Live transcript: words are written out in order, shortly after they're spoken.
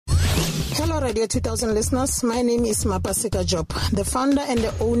Hello Radio 2000 listeners, my name is Mapasika Job, the founder and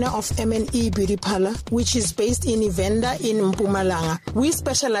the owner of E Beauty Parlour, which is based in Ivenda in Mpumalanga. We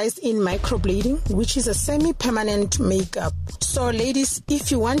specialize in microblading, which is a semi-permanent makeup. So ladies,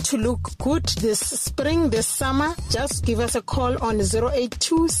 if you want to look good this spring, this summer, just give us a call on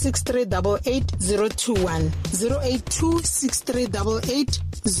 082-6388-021.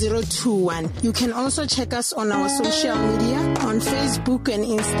 082-6388-021. You can also check us on our social media, on Facebook and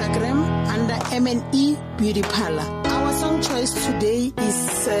Instagram under E Beauty Parlour. Our song choice today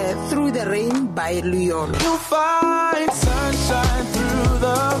is Through the Rain by Luyolo. You'll find sunshine through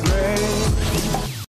the